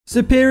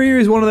Serperior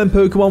is one of them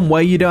Pokemon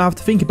where you don't have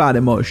to think about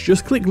it much,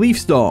 just click Leaf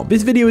Storm.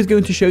 This video is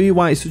going to show you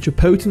why it's such a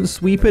potent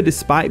sweeper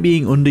despite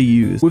being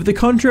underused. With the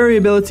contrary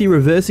ability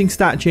reversing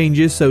stat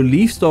changes, so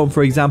Leaf Storm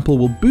for example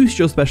will boost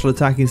your special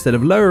attack instead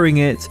of lowering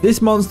it,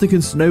 this monster can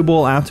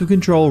snowball out of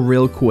control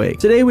real quick.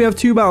 Today we have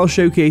two battles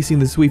showcasing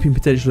the sweeping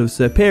potential of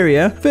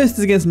Serperior. First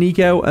is against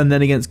Nico and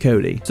then against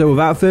Cody. So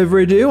without further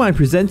ado, I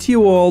present to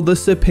you all the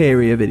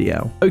Serperior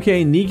video.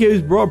 Okay,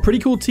 Nico's brought a pretty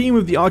cool team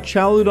with the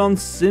Archaludon,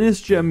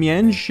 Sinister,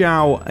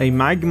 Mienshao, a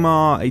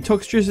Magmar, a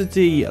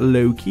Toxtricity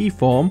low-key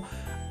form,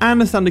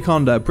 and a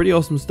Sandaconda. Pretty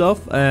awesome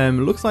stuff.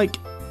 Looks like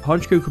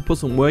Honchko could put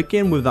some work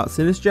in with that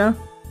Sinister.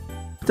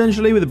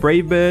 Potentially with the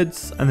Brave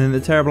Birds, and then the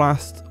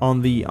Terrablast on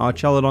the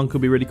Archaludon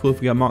could be really cool if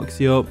we get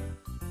Moxie up.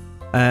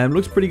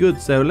 Looks pretty good,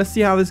 so let's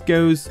see how this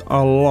goes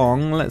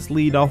along. Let's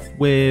lead off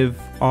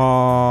with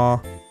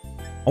our...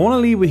 I want to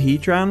lead with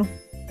Heatran,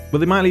 but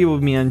they might lead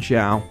with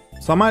Mienshao.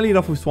 So I might lead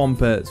off with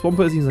Swampert.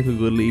 Swampert seems like a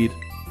good lead,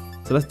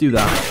 so let's do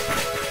that.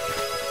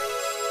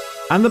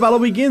 And the battle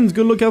begins.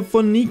 Good luck, have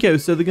fun, Nico.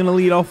 So they're going to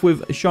lead off with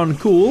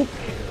Cool,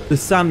 the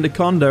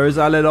Sandaconda, as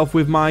I led off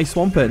with my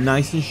Swampert.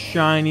 Nice and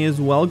shiny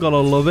as well. Gotta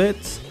love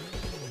it.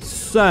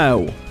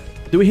 So,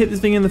 do we hit this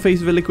thing in the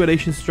face with a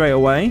Liquidation straight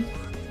away?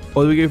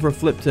 Or do we go for a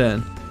flip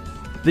turn?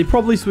 They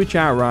probably switch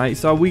out, right?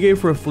 So we go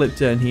for a flip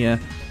turn here.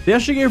 They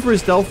actually go for a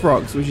Stealth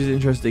Rocks, which is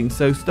interesting.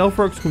 So Stealth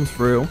Rocks comes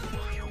through.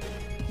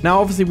 Now,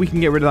 obviously, we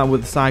can get rid of that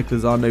with the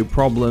Cyclizar, no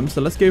problem.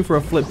 So let's go for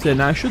a flip turn.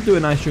 Now, I should do a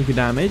nice chunk of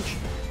damage.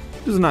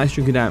 Does a nice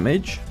chunk of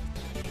damage.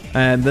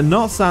 They're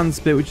not Sand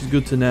Spit, which is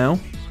good to know.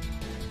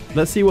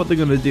 Let's see what they're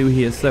going to do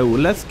here. So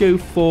let's go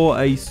for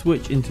a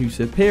switch into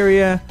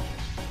Serperior.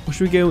 Or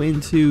should we go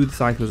into the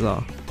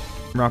Cyclizar?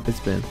 Rapid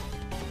Spin.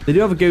 They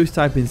do have a Ghost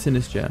type in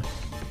Sinister.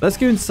 Let's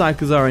go into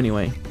Cyclizar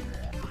anyway.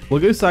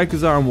 We'll go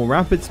Cyclizar and we'll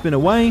Rapid Spin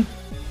away.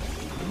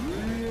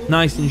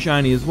 Nice and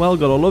shiny as well.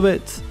 Gotta love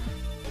it.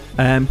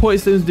 Poison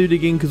Stones do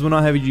dig in because we're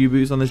not heavy G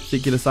boots on this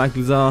particular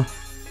Cyclizar.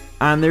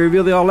 And they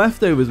reveal they are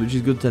leftovers, which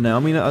is good to know. I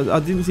mean, I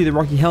didn't see the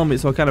Rocky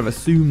Helmet, so I kind of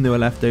assumed they were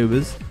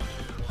leftovers.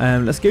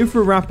 Let's go for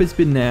a Rapid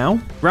Spin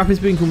now. Rapid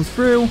Spin comes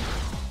through.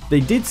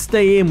 They did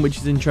stay in, which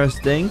is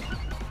interesting.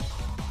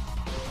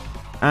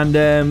 And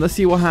let's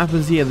see what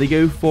happens here. They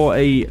go for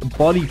a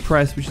Body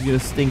Press, which is going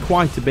to sting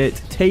quite a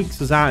bit.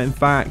 Takes us out, in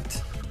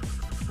fact.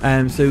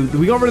 So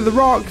we got rid of the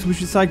rocks,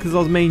 which is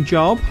Cyclizar's main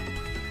job.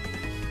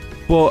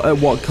 But at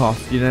what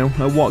cost, you know?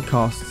 At what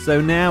cost?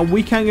 So now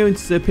we can go into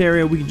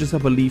Serperior. We can just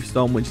have a Leaf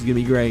Storm, which is going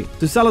to be great.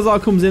 So Salazar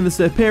comes in the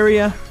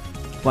Serperior,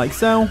 like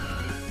so.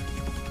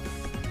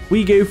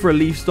 We go for a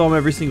Leaf Storm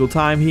every single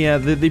time here.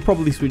 They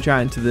probably switch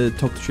out into the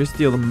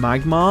Toxtricity or the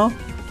Magmar.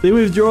 They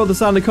withdraw the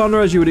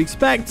Sandaconda, as you would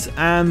expect.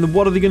 And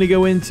what are they going to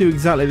go into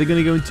exactly? They're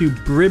going to go into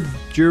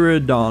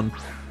Bribduradon.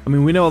 I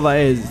mean, we know what that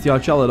is. It's the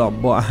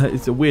Archaludon, but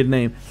it's a weird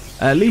name.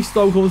 Leaf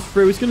Storm comes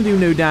through. It's going to do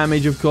no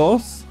damage, of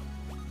course.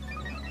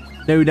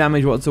 No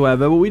damage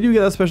whatsoever, but we do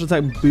get that special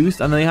attack boost,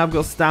 and they have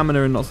got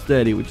stamina and not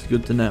sturdy, which is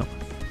good to know.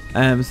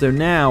 So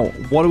now,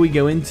 what do we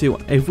go into?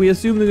 If we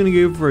assume they're going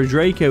to go for a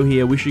Draco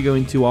here, we should go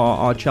into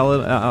our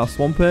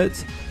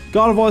Swampert.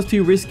 Gardevoir is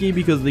too risky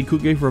because they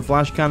could go for a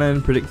Flash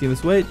Cannon, predicting the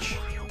switch.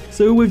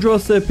 So we withdraw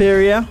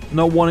Serperior,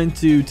 not wanting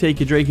to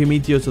take a Draco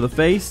Meteor to the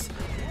face.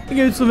 We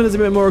go to something that's a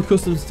bit more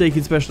accustomed to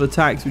taking special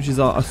attacks, which is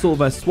our sort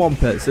of a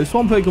Swampert. So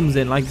Swampert comes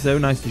in, like so,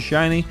 nice and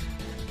shiny.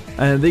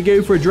 And they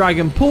go for a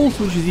Dragon Pulse,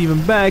 which is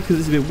even better because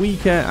it's a bit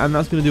weaker, and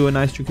that's going to do a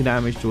nice chunk of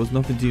damage to us,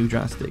 nothing too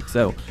drastic.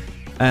 So,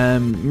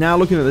 now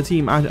looking at the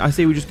team, I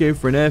say we just go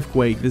for an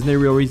Earthquake. There's no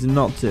real reason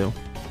not to.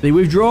 They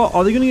withdraw.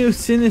 Are they going to go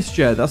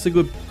Sinister? That's a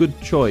good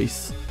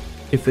choice,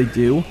 if they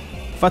do.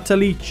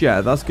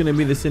 Fatalicia, that's going to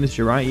be the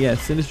Sinister, right? Yeah,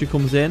 Sinister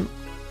comes in,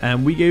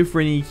 and we go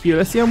for an EQ.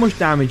 Let's see how much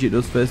damage it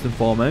does first and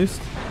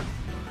foremost.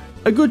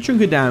 A good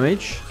chunk of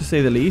damage, to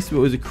say the least, but it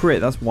was a crit,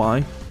 that's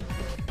why.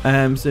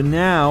 So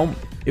now...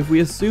 if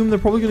we assume they're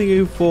probably going to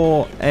go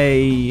for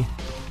a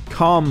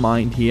Calm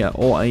Mind here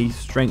or a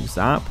Strength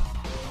Sap,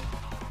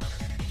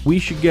 we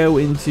should go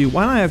into...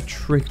 why don't I have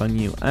Trick on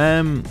you?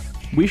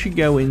 We should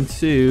go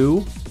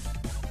into...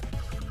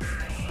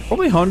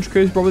 probably Honchko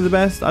is probably the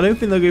best. I don't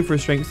think they'll go for a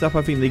Strength Sap.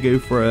 I think they go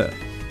for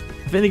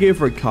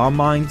a... Calm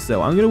Mind.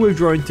 So I'm going to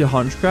withdraw into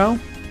Honchko.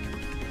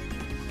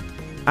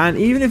 And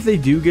even if they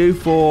do go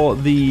for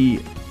the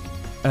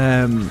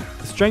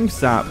Strength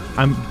Sap,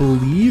 I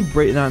believe...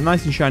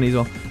 nice and shiny as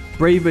well.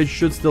 Brave Bird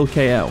should still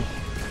KO.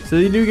 So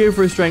they do go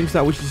for a Strength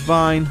Stat, which is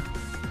fine.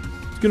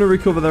 It's going to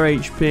recover their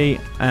HP.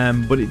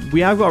 But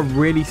we have got a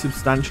really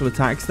substantial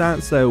attack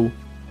stat. So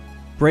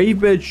Brave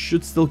Bird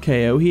should still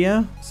KO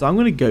here. So I'm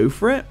going to go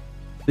for it.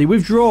 They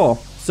withdraw.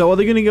 So are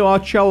they going to go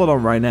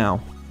Archaludon right now?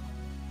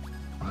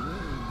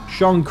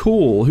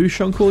 Cool. Who's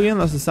Cool again?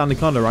 That's the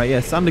Sandaconda, right?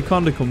 Yeah,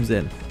 Sandaconda comes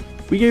in.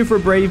 We go for a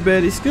Brave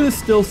Bird. It's going to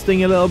still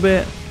sting a little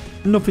bit.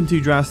 Nothing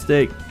too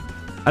drastic.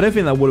 I don't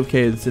think that would have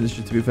KO'd the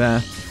Sinister, to be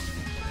fair.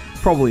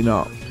 Probably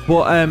not.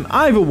 But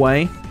either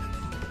way,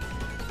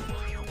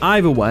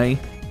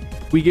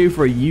 we go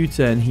for a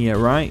U-turn here,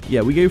 right?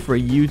 Yeah, we go for a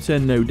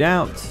U-turn, no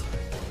doubt.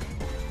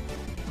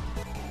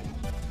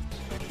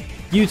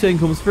 U-turn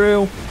comes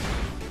through.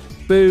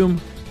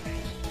 Boom.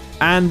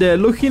 And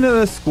looking at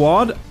the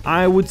squad,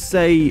 I would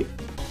say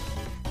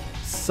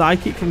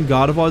Psychic from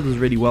Gardevoir does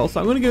really well. So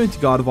I'm going to go into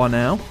Gardevoir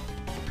now.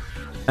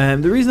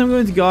 The reason I'm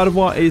going to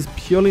Gardevoir is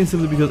purely and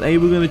simply because A,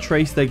 we're going to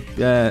trace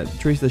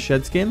the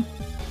shed skin,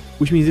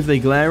 which means if they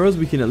glare us,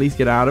 we can at least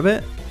get out of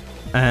it.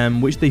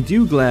 Which they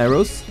do glare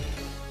us.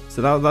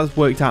 So that's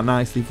worked out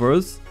nicely for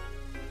us.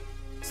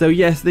 So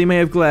yes, they may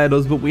have glared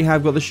us, but we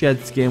have got the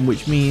shed skin,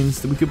 which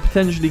means that we could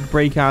potentially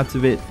break out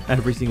of it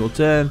every single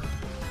turn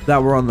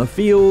that we're on the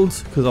field,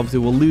 because obviously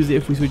we'll lose it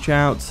if we switch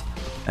out.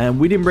 And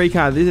we didn't break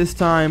out of this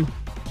time.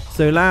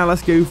 So now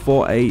let's go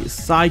for a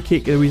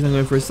Psychic. The reason I'm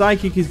going for a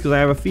Psychic is because I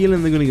have a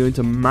feeling they're going to go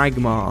into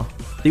Magmar.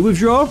 They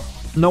withdraw,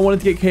 not wanting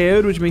to get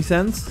KO'd, which makes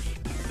sense.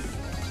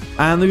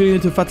 And they're going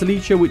to go into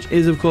Fatalicia, which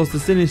is of course the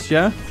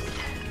Sinistcha.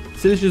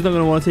 Sinistcha's not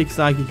going to want to take a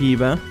Psychic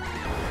either,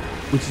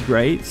 which is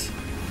great. It's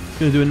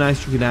going to do a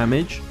nice chunk of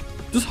damage.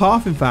 Just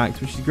half, in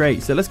fact, which is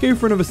great. So let's go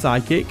for another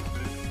Psychic.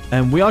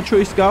 And we are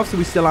Choice Scarf, so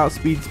we still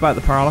outspeed despite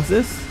the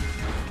paralysis.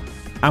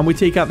 And we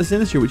take out the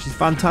Sinistcha, which is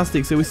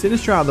fantastic. So with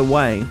Sinistcha out of the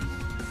way,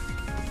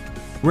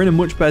 we're in a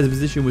much better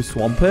position with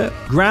Swampert.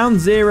 Ground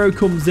Zero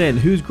comes in.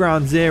 Who's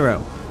Ground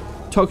Zero?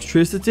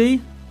 Toxtricity?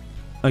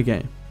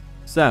 Okay.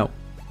 So,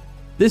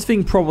 this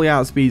thing probably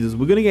outspeeds us.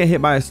 We're going to get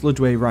hit by a Sludge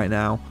Wave right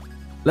now.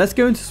 Let's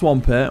go into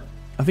Swampert.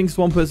 I think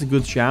Swampert's a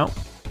good shout.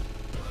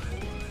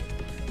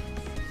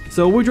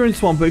 So, we're drawing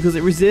Swampert because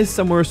it resists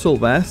and we're Assault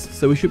Vest.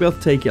 So, we should be able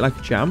to take it like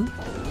a champ.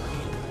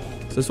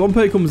 So,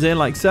 Swampert comes in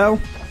like so.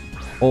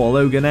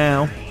 Autologa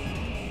now.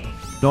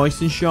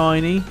 Nice and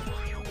shiny.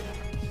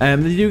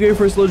 They do go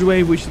for a Sludge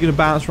Wave, which is going to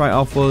bounce right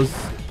off us.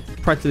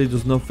 Practically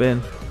does nothing.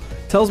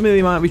 Tells me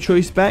they might be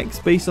Choice Specs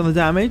based on the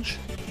damage.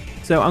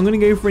 So I'm going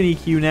to go for an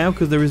EQ now,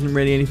 because there isn't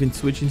really anything to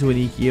switch into an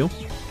EQ.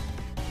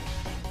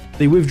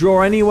 They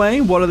withdraw anyway.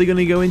 What are they going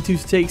to go into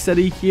to take said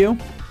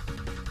EQ?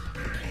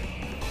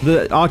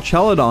 The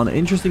Archelodon.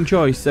 Interesting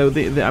choice. So,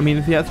 I mean,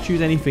 if you have to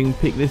choose anything,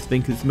 pick this thing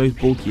because it's the most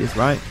bulkiest,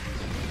 right?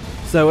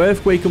 So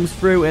Earthquake comes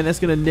through, and that's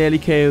going to nearly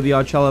KO the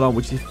Archelodon,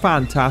 which is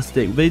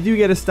fantastic. They do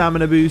get a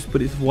stamina boost,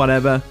 but it's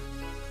whatever.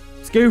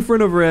 Let's go for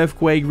another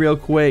Earthquake real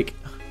quick.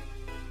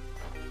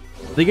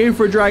 They go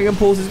for a Dragon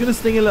Pulse. It's going to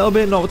sting a little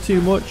bit, not too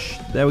much.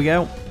 There we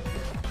go.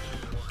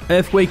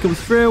 Earthquake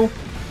comes through,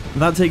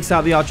 and that takes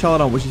out the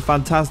Archelodon, which is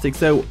fantastic.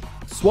 So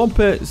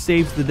Swampert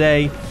saves the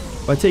day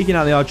by taking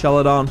out the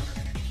Archelodon.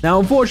 Now,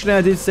 unfortunately,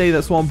 I did say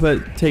that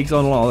Swampert takes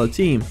on a lot of the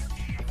team.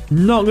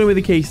 Not going to be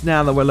the case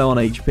now that we're low on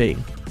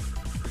HP.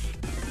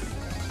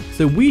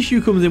 So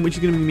Wishu comes in, which is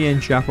going to be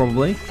Mienshao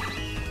probably.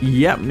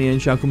 Yep,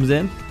 Mienshao comes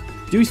in.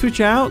 Do we switch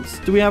out?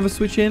 Do we have a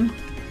switch in?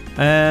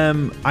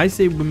 I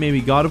say we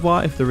maybe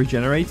Gardevoir if the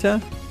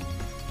Regenerator.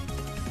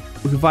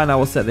 We can find out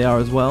what set they are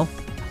as well.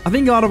 I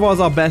think Gardevoir is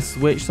our best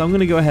switch, so I'm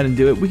going to go ahead and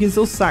do it. We can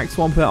still sack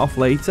Swampert off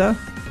later.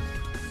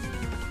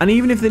 And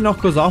even if they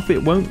knock us off,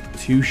 it won't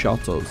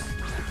two-shot us.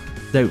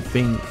 Don't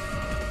think.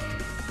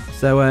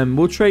 So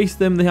we'll trace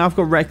them. They have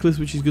got Reckless,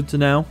 which is good to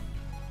know.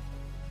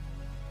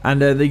 And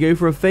they go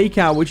for a Fake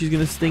Out, which is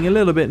going to sting a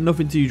little bit.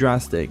 Nothing too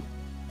drastic.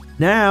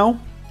 Now,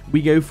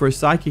 we go for a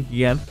Psychic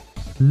again.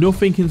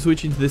 Nothing can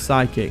switch into this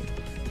Psychic.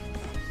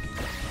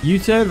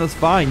 U-turn, that's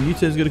fine.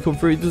 U-turn's going to come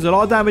through. It does a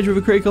lot of damage with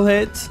a critical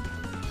hit.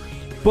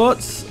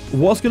 But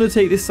what's going to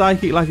take this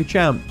Psychic like a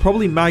champ?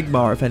 Probably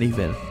Magmar, if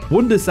anything.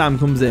 Wonder Sam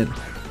comes in.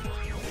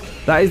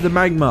 That is the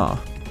Magmar.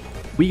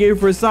 We go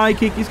for a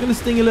Psychic. It's going to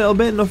sting a little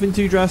bit. Nothing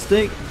too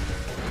drastic.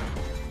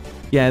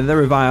 Yeah, they're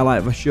a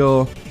Revitalize for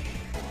sure.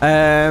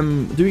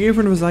 Do we go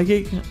for another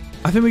Psychic?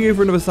 I think we go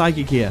for another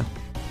Psychic here.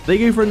 They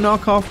go for a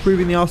knockoff,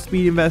 proving they are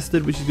speed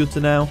invested, which is good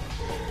to know.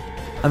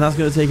 And that's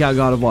going to take out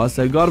Gardevoir.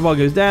 So Gardevoir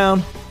goes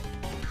down.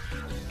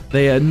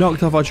 They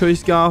knocked off our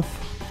Choice Scarf.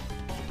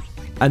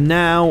 And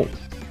now,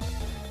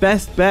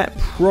 best bet,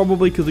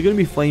 probably, because they're going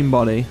to be Flame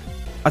Body.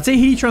 I'd say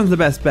Heatran's the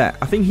best bet.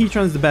 I think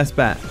Heatran's the best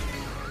bet.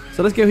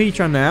 So let's go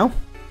Heatran now.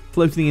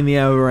 Floating in the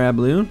air over Air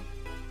Balloon.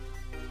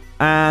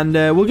 And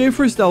we'll go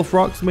for a Stealth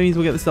Rock, so means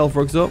we'll get the Stealth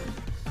Rocks up.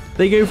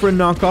 They go for a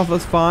knockoff,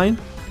 that's fine.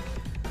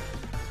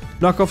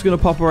 Knockoff's going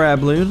to pop our Air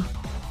Balloon.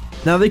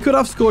 Now, they could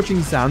have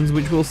Scorching Sands,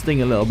 which will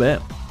sting a little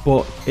bit.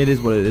 But it is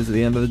what it is at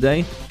the end of the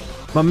day.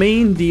 My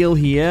main deal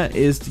here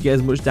is to get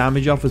as much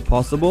damage off as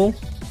possible.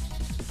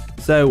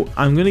 So,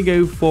 I'm going to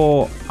go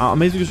for... I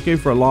may as well just go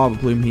for a Lava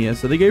Plume here.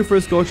 So, they go for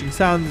a Scorching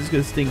Sands. It's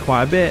going to sting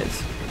quite a bit.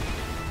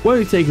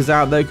 Won't take us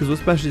out, though, because we're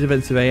Specially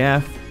Defensive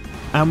AF.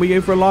 And we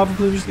go for a Lava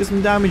Plume just to get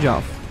some damage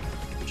off.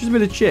 Just a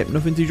bit of chip,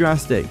 nothing too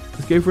drastic.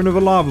 Let's go for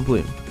another Lava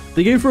Plume.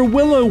 They go for a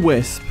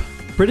Will-O-Wisp,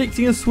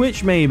 predicting a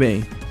switch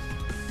maybe.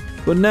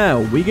 But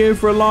no, we go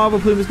for a Lava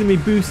Plume. It's going to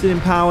be boosted in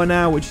power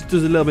now, which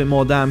does a little bit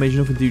more damage,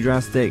 nothing too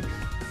drastic.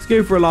 Let's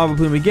go for a Lava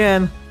Plume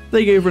again.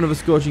 They go for another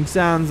Scorching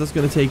Sands. That's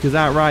going to take us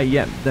out, right?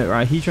 Yep,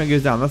 right. Heatran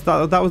goes down.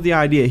 That was the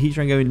idea.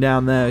 Heatran going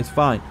down there. It's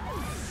fine.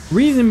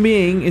 Reason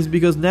being is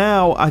because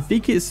now I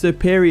think it's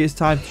Serperior's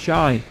time to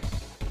shine.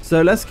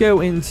 So let's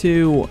go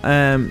into...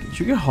 should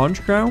we go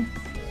Honchkrow?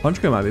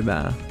 Honchkrow might be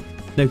better.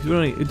 No, because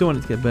we don't want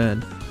it to get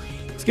burned.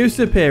 Let's go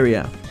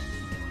Serperior.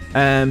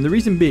 The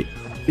reason being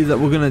is that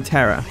we're going to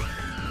Terra.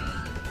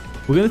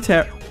 We're going to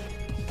Terra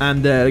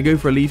and go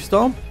for a Leaf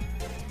Storm.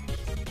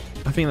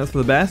 I think that's for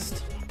the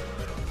best.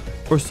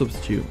 Or a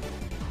Substitute.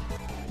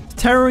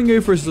 Terra and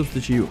go for a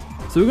Substitute.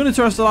 So we're going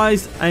to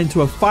Terrestrialize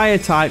into a Fire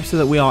type so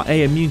that we are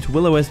A, immune to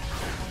Will-O-Wisp,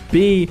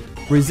 B,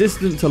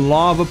 resistant to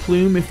Lava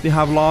Plume if they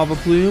have Lava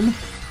Plume,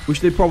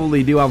 which they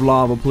probably do have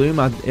Lava Plume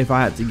if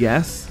I had to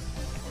guess.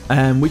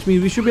 Which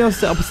means we should be able to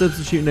set up a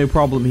Substitute no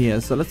problem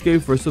here. So let's go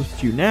for a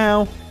Substitute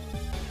now.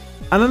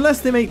 And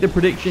unless they make the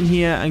prediction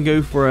here and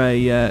go for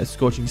a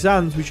Scorching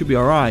Sands, we should be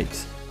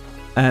alright.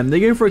 They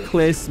go for a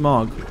Clear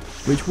Smog,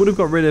 which would have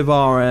got rid of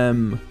our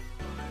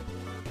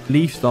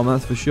Leaf Storm,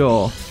 that's for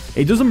sure.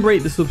 It doesn't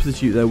break the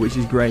Substitute though, which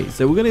is great.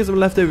 So we're going to get some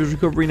Leftovers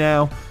Recovery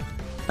now.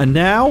 And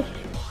now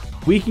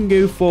we can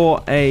go for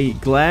a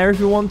Glare if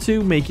we want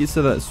to. Make it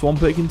so that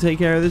Swampert can take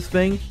care of this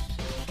thing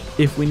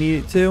if we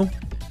need it to.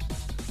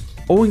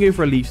 Or we can go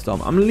for a Leaf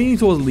Storm. I'm leaning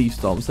towards a Leaf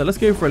Storm. So let's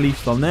go for a Leaf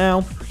Storm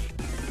now.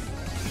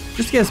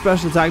 Just to get a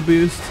special attack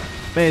boost.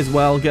 May as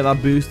well get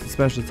that boost,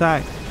 special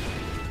attack.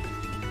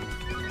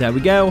 There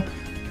we go.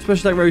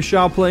 Special attack very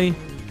sharply.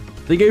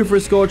 They go for a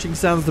Scorching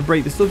Sands to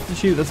break the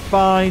Substitute. That's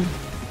fine.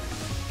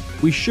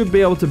 We should be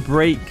able to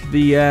break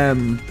the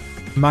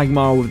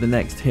Magmar with the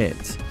next hit,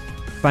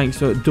 thanks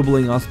to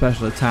doubling our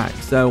special attack.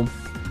 So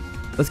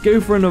let's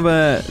go for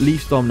another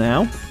Leaf Storm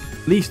now.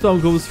 Leaf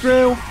Storm comes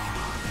through.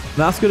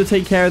 That's going to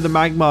take care of the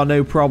Magmar,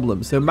 no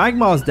problem. So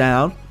Magmar's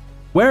down.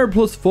 We're at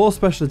 +4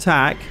 special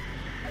attack.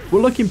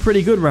 We're looking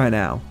pretty good right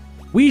now.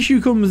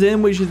 Weeshu comes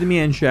in, which is the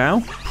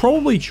Mienshao.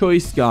 Probably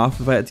Choice Scarf,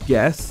 if I had to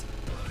guess.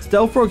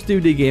 Stealth Rocks do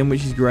dig in,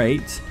 which is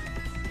great.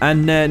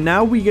 And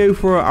now we go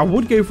for... I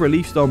would go for a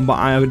Leaf Storm, but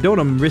I don't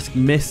want to risk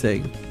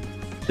missing.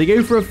 They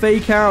go for a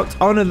Fake Out.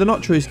 Oh, no, they're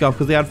not Choice Scarf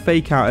because they had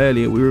Fake Out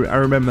earlier. I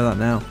remember that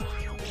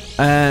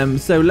now.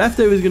 So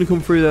Leftover is going to come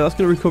through there. That's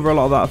going to recover a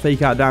lot of that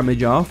Fake Out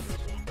damage off.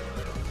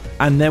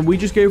 And then we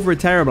just go for a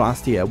Terra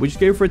Blast here. We just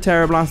go for a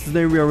Terra Blast. There's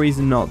no real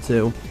reason not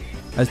to.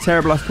 As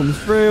Terra Blast comes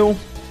through.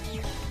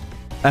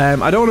 I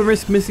don't want to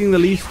risk missing the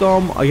Leaf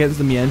Storm against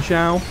the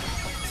Mienshao.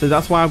 So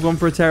that's why I've gone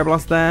for a Terra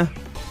Blast there.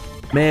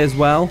 May as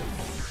well.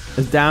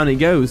 As down it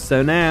goes.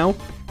 So now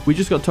we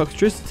just got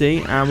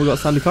Toxtricity and we've got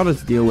Sandaconda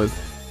to deal with.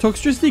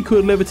 Toxtricity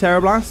could live a Terra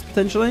Blast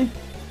potentially.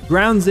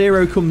 Ground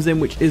Zero comes in,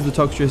 which is the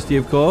Toxtricity,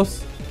 of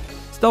course.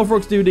 Stealth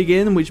Rocks do dig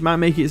in, which might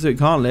make it so it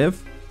can't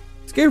live.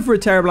 Let's go for a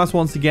Terra Blast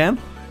once again.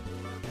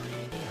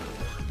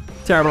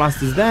 Terra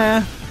Blast is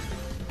there.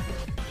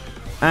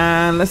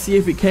 And let's see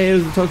if it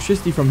KOs the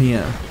Toxtricity from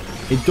here.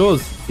 It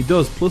does. It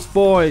does.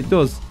 +4, it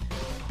does.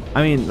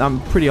 I mean, I'm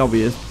pretty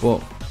obvious,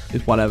 but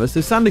it's whatever.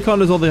 So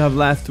Sandaconda is all they have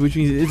left, which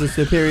means it is a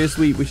Serperior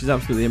sweep, which is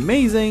absolutely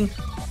amazing.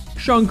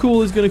 Sean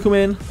Cool is going to come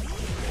in.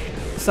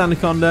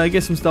 Sandaconda,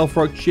 get some Stealth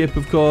Rock chip,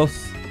 of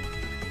course.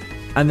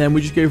 And then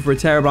we just go for a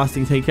Terra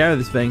Blasting, take care of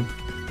this thing.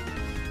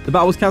 The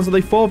battle was cancelled,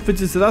 they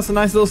forfeited, so that's a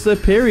nice little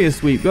Serperior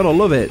sweep. Gotta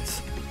love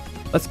it.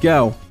 Let's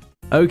go.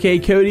 Okay,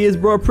 Cody has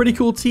brought a pretty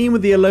cool team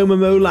with the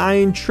Alomomola,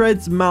 Iron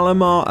Treads,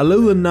 Malamar,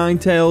 Alolan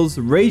Ninetales,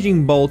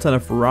 Raging Bolt, and a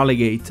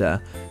Feraligatr.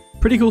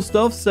 Pretty cool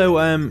stuff. So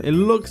it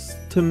looks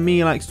to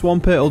me like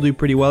Swampert will do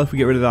pretty well if we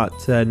get rid of that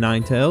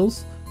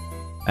Ninetales.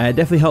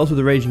 Definitely helps with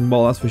the Raging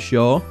Bolt, that's for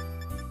sure.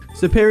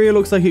 Serperior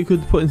looks like it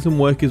could put in some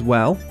work as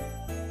well,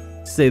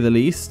 to say the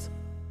least.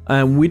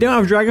 We don't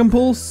have Dragon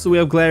Pulse, so we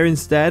have Glare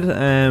instead.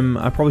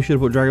 I probably should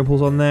have put Dragon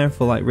Pulse on there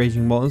for like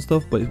Raging Bolt and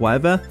stuff, but it's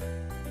whatever.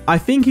 I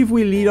think if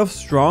we lead off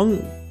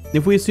strong,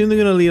 if we assume they're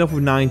going to lead off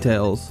with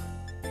Ninetales,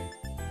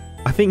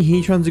 I think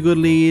Heatran's a good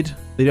lead.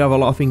 They do have a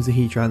lot of things to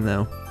Heatran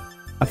though.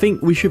 I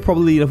think we should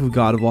probably lead off with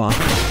Gardevoir.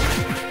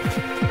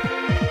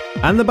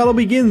 And the battle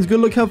begins. Good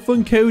luck, have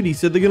fun, Cody.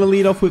 So they're going to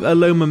lead off with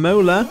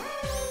Alomomola.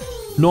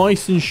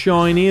 Nice and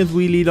shiny as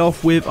we lead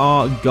off with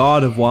our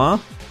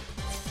Gardevoir.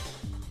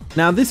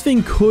 Now this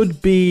thing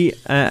could be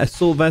a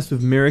Assault Vest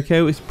with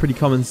Miracle. It's a pretty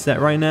common set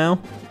right now.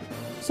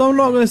 So I'm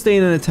not going to stay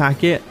in and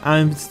attack it.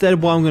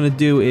 Instead what I'm going to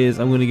do is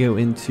I'm going to go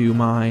into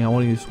my... I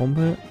want to use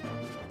Swampert.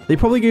 They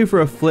probably go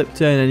for a flip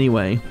turn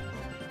anyway.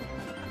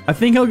 I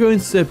think I'll go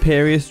into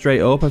Serperior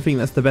straight up. I think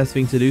that's the best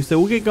thing to do. So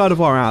we'll get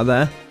Gardevoir out of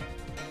there.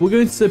 We'll go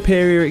into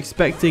Serperior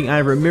expecting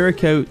either a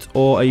Miracoat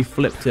or a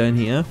flip turn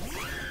here.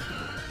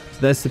 So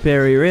there's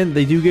Serperior in.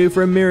 They do go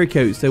for a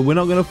Miracoat. So we're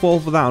not going to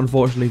fall for that,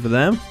 unfortunately, for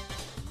them.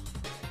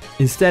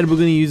 Instead, we're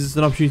going to use this as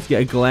an opportunity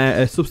to get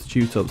a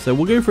substitute up. So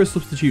we'll go for a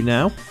substitute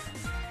now.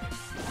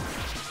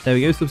 There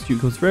we go.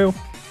 Substitute comes through.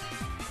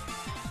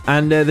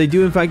 And they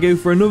do, in fact, go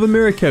for another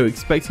Miracoat,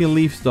 expecting a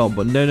Leaf Storm.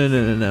 But no.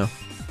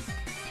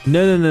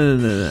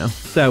 No.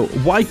 So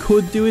what I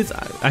could do is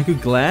I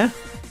could Glare.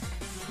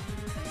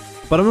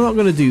 But I'm not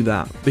going to do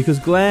that because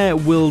Glare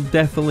will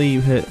definitely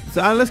hit.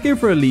 So let's go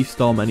for a Leaf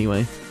Storm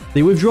anyway.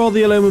 They withdraw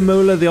the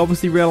Alomomola. They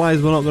obviously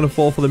realize we're not going to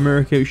fall for the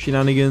Miracoat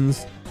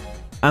shenanigans.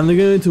 And they're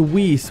going to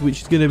Whis,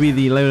 which is going to be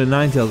the Alolan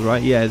Ninetales,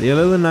 right? Yeah, the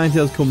Alolan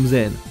Ninetales comes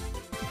in.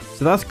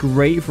 So that's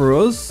great for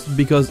us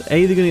because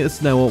A, they're going to get the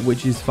snow up,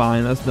 which is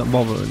fine. That's not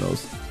bothering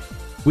us.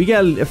 We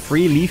get a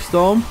free Leaf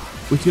Storm,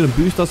 which is going to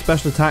boost our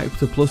special attack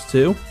to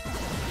 +2.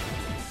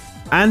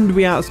 And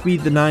we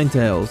outspeed the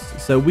Ninetales.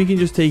 So we can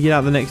just take it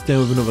out the next turn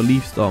with another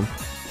Leaf Storm.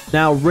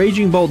 Now,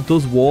 Raging Bolt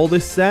does wall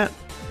this set,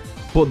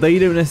 but they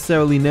don't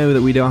necessarily know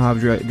that we don't have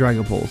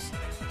Dragon Pulse.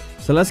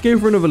 So let's go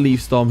for another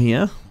Leaf Storm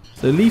here.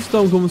 So Leaf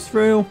Storm comes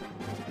through.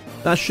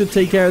 That should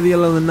take care of the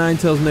yellow and the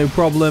Ninetales, no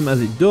problem,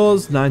 as it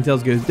does.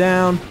 Ninetales goes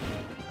down.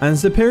 And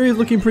Serperior is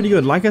looking pretty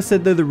good. Like I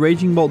said, though, the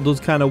Raging Bolt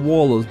does kind of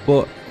wall us,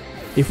 but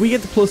if we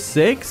get to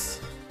 +6,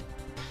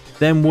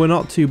 then we're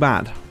not too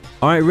bad.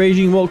 Alright,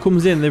 Raging Bolt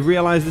comes in. They've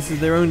realized this is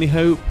their only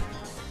hope,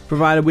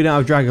 provided we don't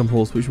have Dragon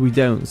Pulse, which we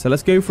don't. So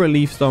let's go for a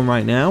Leaf Storm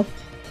right now.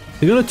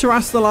 They're going to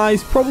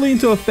Terrastallize probably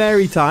into a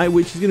Fairy type,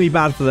 which is going to be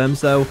bad for them.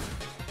 So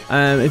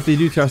if they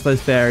do Terrastallize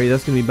Fairy,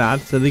 that's going to be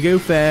bad. So they go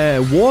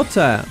for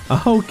Water.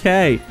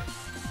 Okay.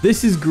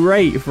 This is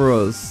great for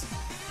us,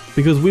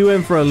 because we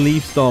went for a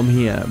Leaf Storm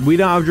here. We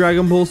don't have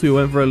Dragon Pulse, we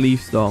went for a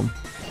Leaf Storm.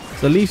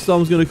 So Leaf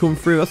Storm's going to come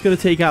through. That's going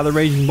to take out the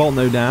Raging Bolt,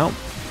 no doubt.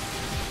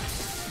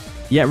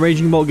 Yeah,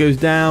 Raging Bolt goes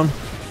down.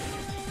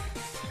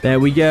 There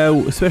we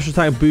go. Special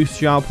attack boost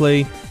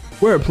sharply.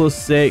 We're at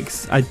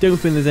 +6. I don't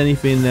think there's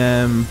anything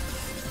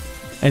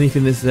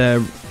this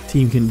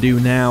team can do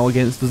now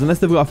against us, unless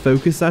they've got a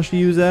Focus Sash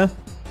user.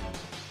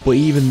 But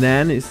even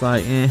then, it's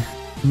like, eh.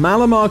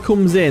 Malamar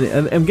comes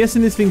in. I'm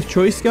guessing this thing's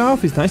Choice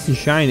Scarf. It's nice and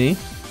shiny.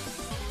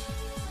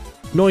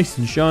 Nice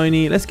and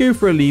shiny. Let's go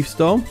for a Leaf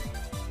Storm.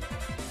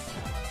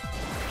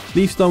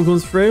 Leaf Storm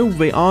comes through.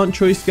 They aren't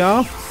Choice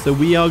Scarf, so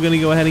we are going to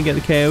go ahead and get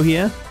the KO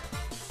here.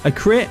 A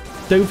crit.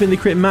 Don't think the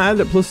crit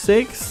mattered at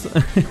 +6.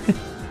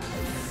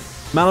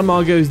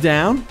 Malamar goes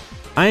down.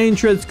 Iron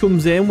Treads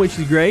comes in, which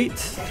is great.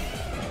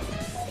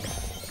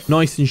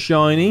 Nice and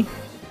shiny.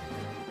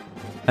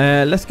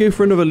 Let's go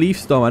for another Leaf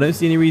Storm. I don't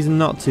see any reason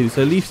not to.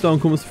 So Leaf Storm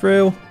comes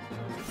through.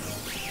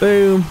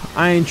 Boom.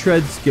 Iron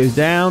Treads goes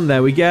down.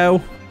 There we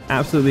go.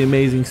 Absolutely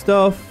amazing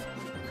stuff.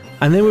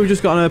 And then we've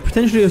just got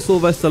potentially a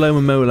Sylvester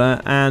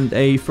Lomomola and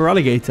a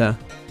Feraligatr.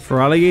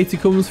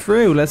 Feraligatr comes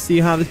through. Let's see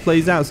how this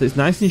plays out. So it's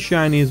nice and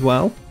shiny as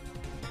well.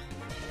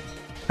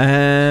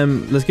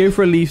 Let's go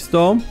for a Leaf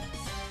Storm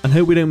and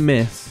hope we don't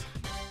miss.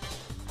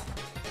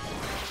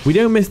 We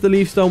don't miss the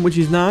Leaf Storm, which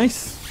is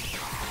nice.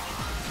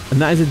 And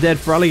that is a dead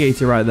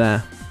Feraligatr right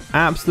there.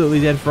 Absolutely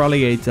dead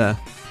Feraligatr.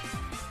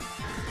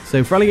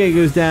 So Feraligatr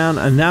goes down,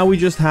 and now we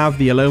just have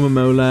the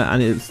Alomomola,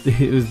 and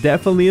it was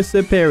definitely a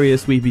Serperior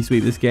sweepy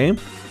sweep this game.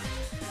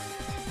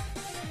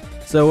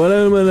 So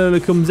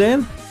Alomomola comes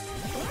in.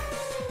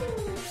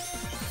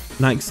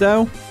 Like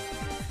so.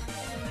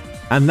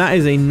 And that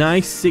is a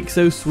nice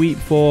 6-0 sweep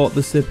for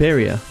the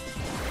Serperior.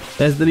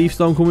 There's the Leaf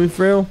Storm coming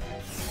through.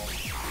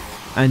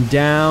 And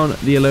down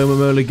the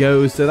Alomomola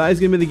goes. So that is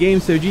going to be the game.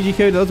 So GG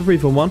code, that was a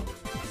pretty fun one.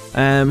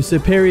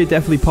 Serperior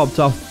definitely popped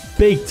off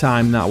big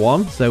time, that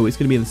one. So it's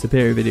going to be in the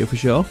Serperior video for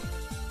sure.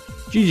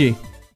 GG.